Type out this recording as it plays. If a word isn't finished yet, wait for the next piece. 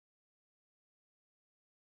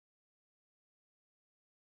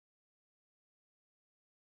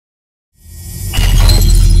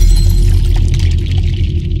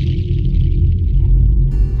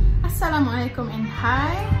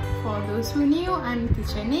Hi, for those who new, I'm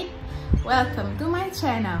Teacher Nick. Welcome to my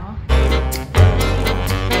channel.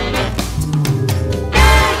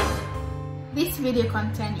 This video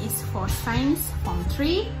content is for Science Form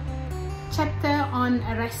 3, chapter on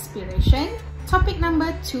respiration, topic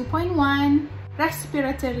number 2.1,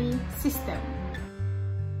 respiratory system.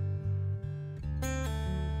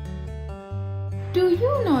 Do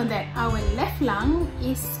you know that our left lung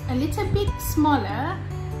is a little bit smaller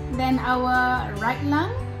than our right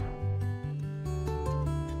lung?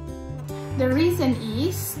 The reason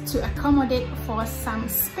is to accommodate for some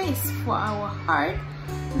space for our heart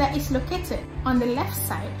that is located on the left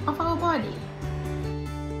side of our body.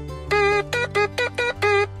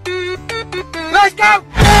 Let's go!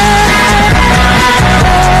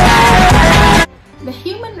 The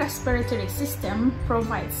human respiratory system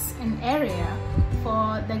provides an area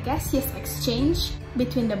for the gaseous exchange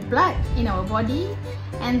between the blood in our body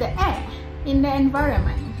and the air in the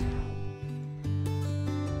environment.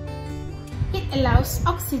 It allows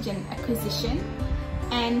oxygen acquisition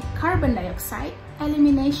and carbon dioxide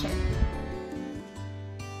elimination.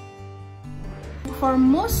 For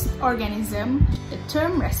most organisms, the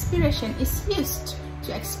term respiration is used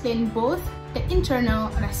to explain both the internal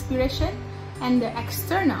respiration and the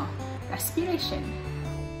external respiration.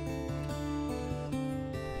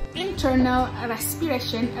 Internal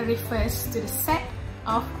respiration refers to the set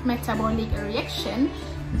of metabolic reactions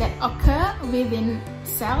that occur within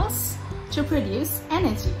cells to produce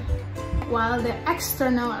energy, while the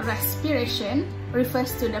external respiration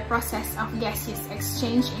refers to the process of gaseous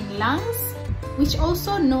exchange in lungs, which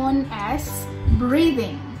also known as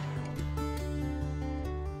breathing.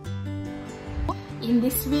 In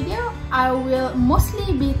this video, I will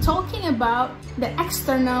mostly be talking about the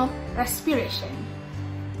external respiration.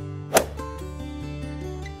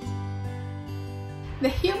 The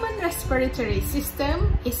human respiratory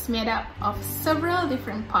system is made up of several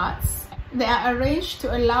different parts. They are arranged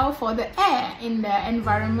to allow for the air in the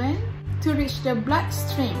environment to reach the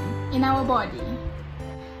bloodstream in our body.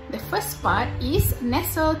 The first part is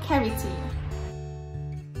nasal cavity.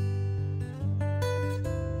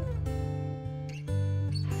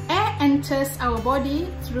 Enters our body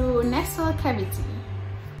through nasal cavity.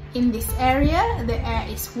 In this area, the air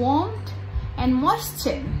is warmed and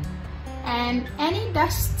moistened, and any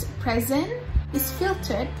dust present is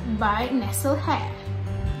filtered by nasal hair.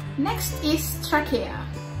 Next is trachea.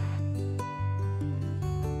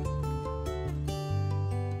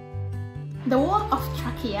 The wall of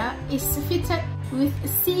trachea is fitted with a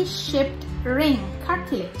C-shaped ring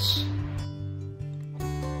cartilage.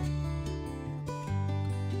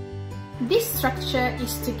 This structure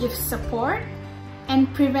is to give support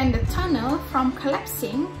and prevent the tunnel from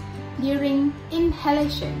collapsing during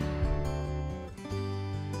inhalation.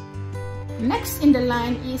 Next in the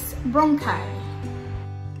line is bronchi.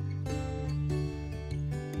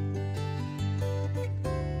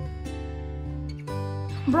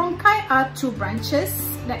 Bronchi are two branches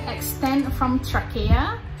that extend from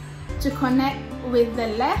trachea to connect with the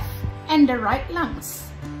left and the right lungs.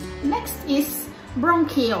 Next is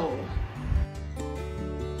bronchiole.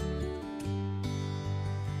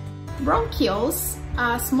 Bronchioles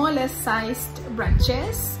are smaller sized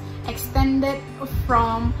branches extended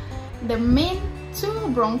from the main two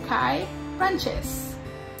bronchi branches.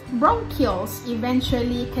 Bronchioles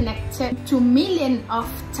eventually connected to millions of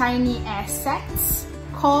tiny air sacs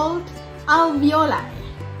called alveoli.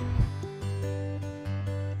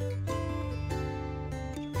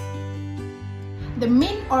 The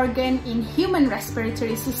main organ in human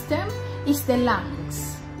respiratory system is the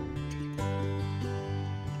lungs.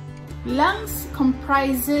 Lungs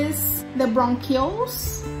comprises the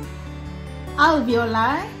bronchioles,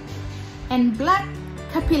 alveoli, and blood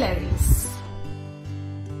capillaries.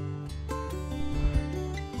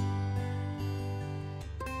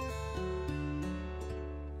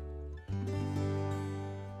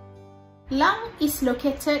 Lung is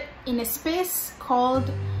located in a space called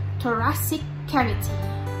thoracic cavity.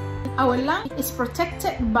 Our lung is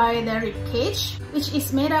protected by the rib cage, which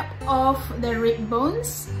is made up of the rib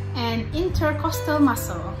bones and intercostal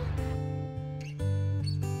muscle.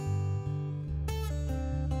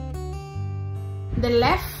 The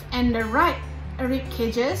left and the right rib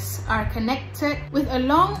cages are connected with a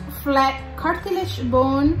long flat cartilage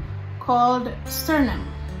bone called sternum.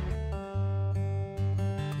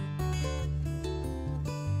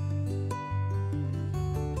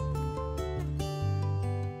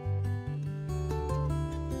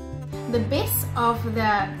 The base of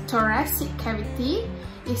the thoracic cavity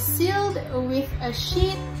is sealed with a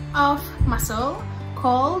sheet of muscle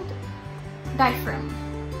called diaphragm.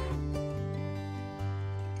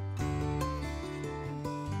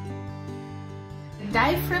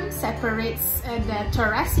 diaphragm separates the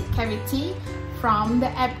thoracic cavity from the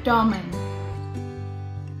abdomen.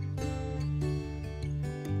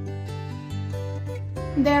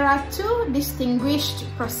 There are two distinguished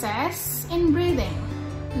processes in breathing: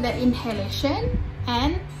 the inhalation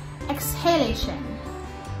and exhalation.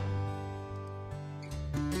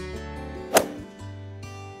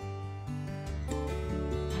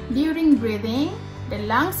 During breathing, the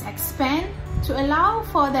lungs expand to allow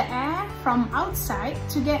for the air from outside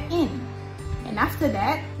to get in, and after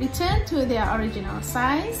that return to their original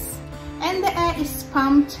size, and the air is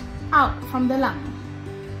pumped out from the lung.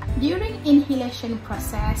 During inhalation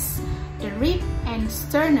process, the rib and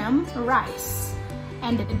sternum rise,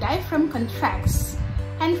 and the diaphragm contracts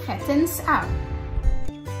and flattens out.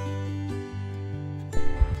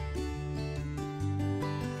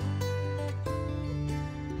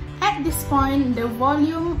 At this point, the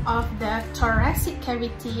volume of the thoracic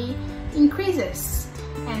cavity increases,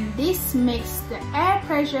 and this makes the air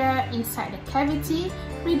pressure inside the cavity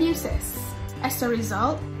reduces. As a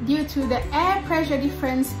result, due to the air pressure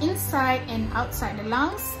difference inside and outside the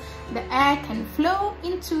lungs, the air can flow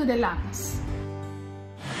into the lungs.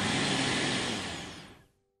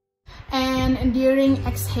 And during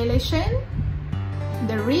exhalation,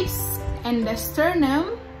 the ribs and the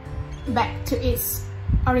sternum back to its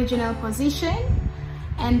original position,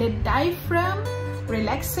 and the diaphragm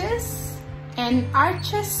relaxes and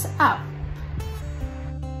arches up.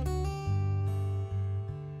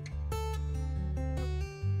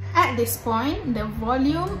 At this point, the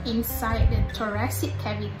volume inside the thoracic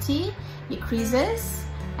cavity decreases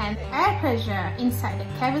and the air pressure inside the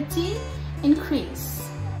cavity increases.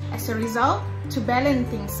 As a result, to balance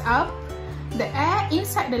things up, the air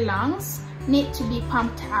inside the lungs needs to be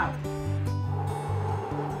pumped out.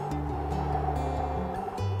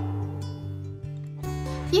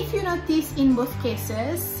 If you notice in both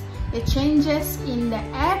cases, the changes in the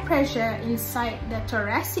air pressure inside the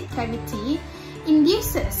thoracic cavity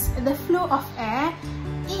induces the flow of air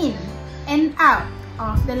in and out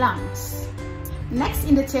of the lungs. Next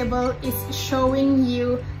in the table is showing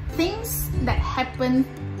you things that happen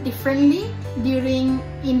differently during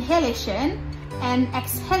inhalation and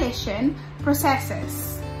exhalation processes.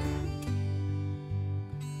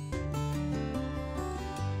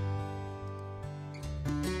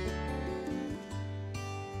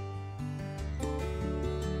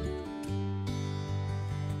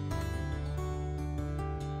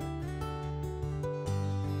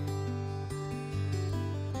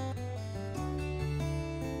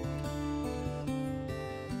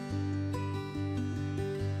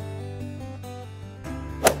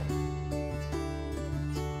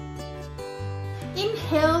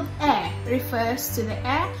 Inhaled air refers to the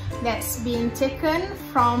air that's being taken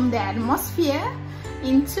from the atmosphere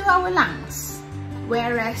into our lungs,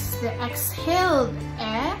 whereas the exhaled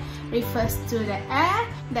air refers to the air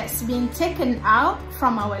that's being taken out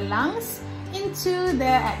from our lungs into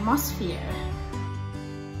the atmosphere.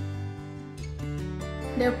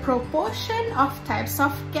 The proportion of types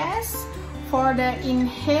of gas for the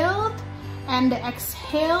inhaled and the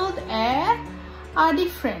exhaled air are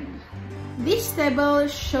different. This table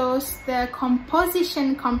shows the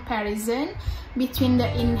composition comparison between the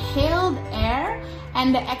inhaled air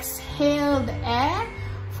and the exhaled air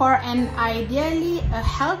for an ideally a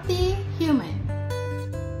healthy human.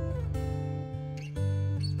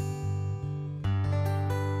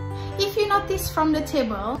 If you notice from the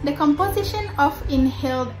table, the composition of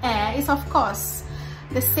inhaled air is of course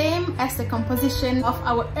the same as the composition of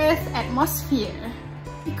our Earth atmosphere,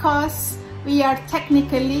 because we are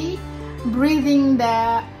technically breathing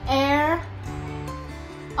the air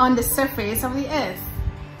on the surface of the Earth.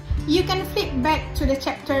 You can flip back to the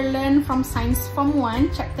chapter Learn from Science Form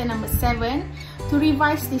 1, chapter number 7 to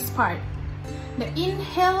revise this part. The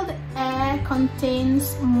inhaled air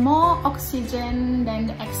contains more oxygen than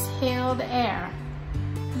the exhaled air.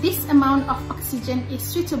 This amount of oxygen is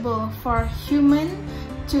suitable for humans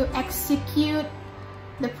to execute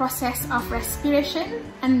the process of respiration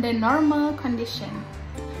under normal conditions,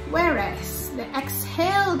 whereas the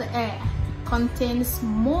exhaled air contains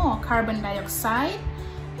more carbon dioxide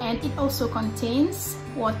and it also contains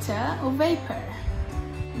water or vapor.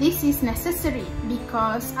 This is necessary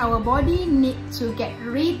because our body needs to get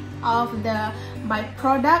rid of the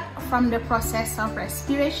byproduct from the process of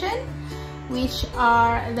respiration, which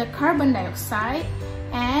are the carbon dioxide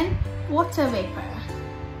and water vapor.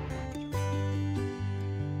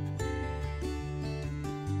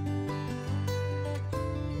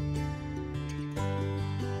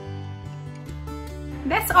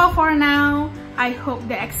 That's all for now. I hope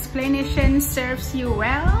the explanation serves you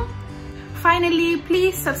well. Finally,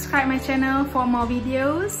 please subscribe my channel for more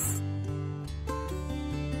videos.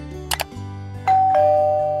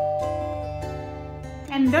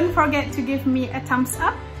 And don't forget to give me a thumbs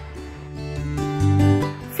up.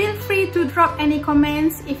 Feel free to drop any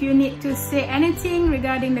comments if you need to say anything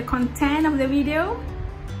regarding the content of the video.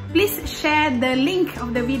 Please share the link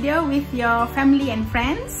of the video with your family and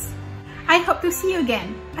friends. I hope to see you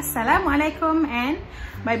again. Assalamualaikum and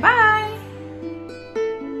bye-bye.